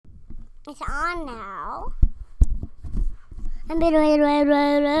It's on now.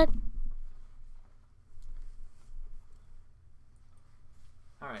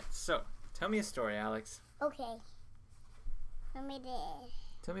 Alright, so tell me a story, Alex. Okay. Let me do.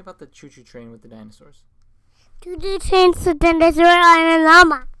 Tell me about the choo-choo train with the dinosaurs. Choo-choo trains with dinosaur and a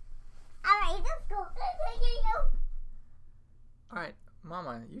llama. Alright, let's go. Alright,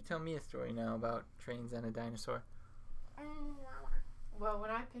 Mama, you tell me a story now about trains and a dinosaur. Well,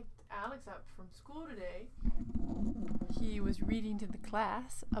 when I picked Alex up from school today, he was reading to the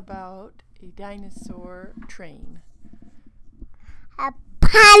class about a dinosaur train. A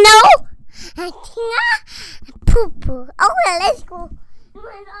panel, a tina, a poo-poo. Oh, let's go.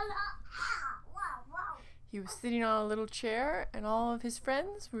 He was sitting on a little chair, and all of his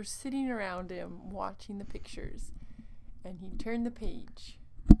friends were sitting around him watching the pictures. And he turned the page.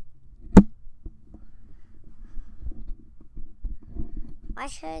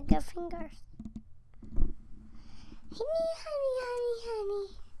 Wash your good fingers. Honey.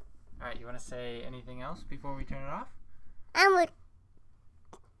 Alright, you want to say anything else before we turn it off? I'm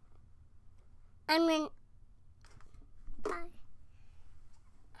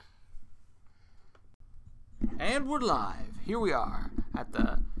And we're live. Here we are at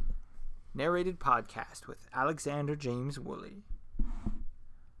the narrated podcast with Alexander James Woolley.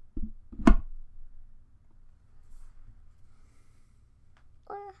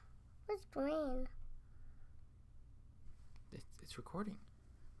 What's green? It's recording.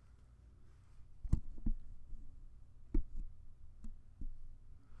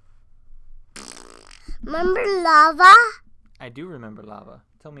 Remember lava? I do remember lava.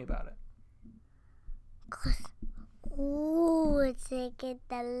 Tell me about it. Ooh, it's like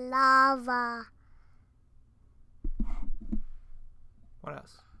the lava. What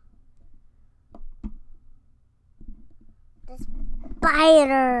else? The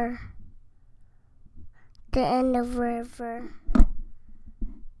spider. The end of river.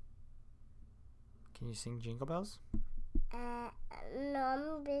 Can you sing Jingle Bells? No,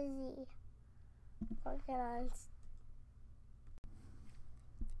 I'm busy. Working on.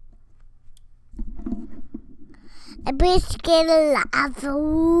 A biscuit lava.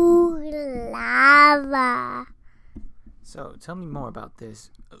 Ooh, lava. So, tell me more about this.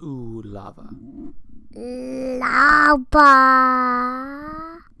 Ooh, lava. Lava.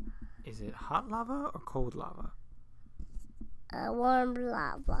 Is it hot lava or cold lava? Warm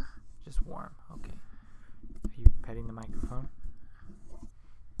lava. Just warm. Okay. Are you petting the microphone?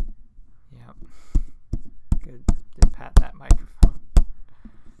 Yep. Good. Just pat that microphone.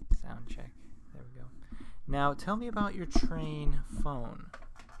 Sound check. There we go. Now, tell me about your train phone.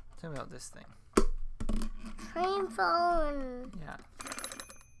 Tell me about this thing. Train phone. Yeah.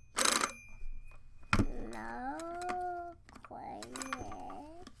 No, quiet.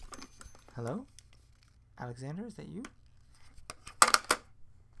 Hello? Alexander, is that you?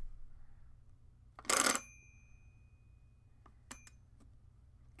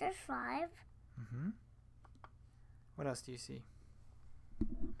 There's 5. Mm-hmm. What else do you see?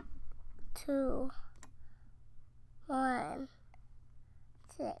 2, 1,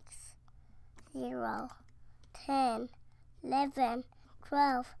 6, 0, 10, 11,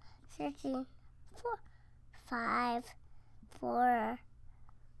 12, 13, 4, 5, 4,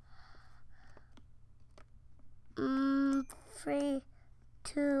 3,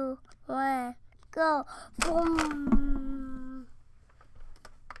 2, 1, go. Boom.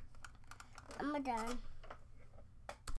 I'm done.